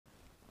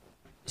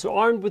So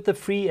armed with the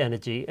free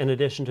energy in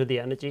addition to the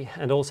energy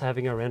and also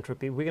having our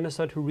entropy, we're going to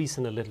start to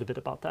reason a little bit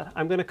about that.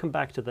 I'm going to come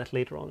back to that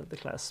later on in the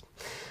class.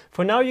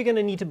 For now, you're going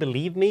to need to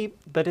believe me,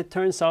 but it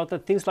turns out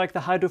that things like the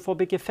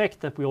hydrophobic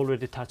effect that we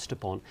already touched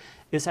upon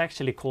is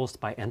actually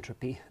caused by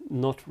entropy,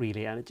 not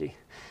really energy.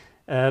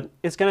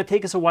 It's going to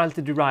take us a while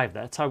to derive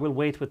that, so I will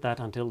wait with that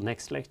until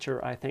next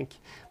lecture, I think.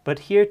 But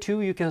here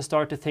too, you can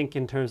start to think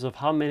in terms of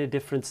how many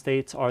different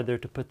states are there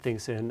to put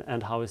things in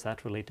and how is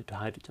that related to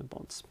hydrogen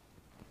bonds.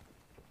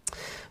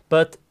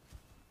 But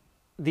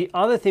the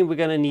other thing we're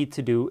going to need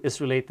to do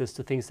is relate this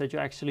to things that you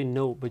actually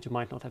know, but you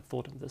might not have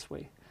thought of this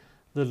way.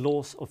 The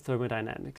laws of thermodynamics.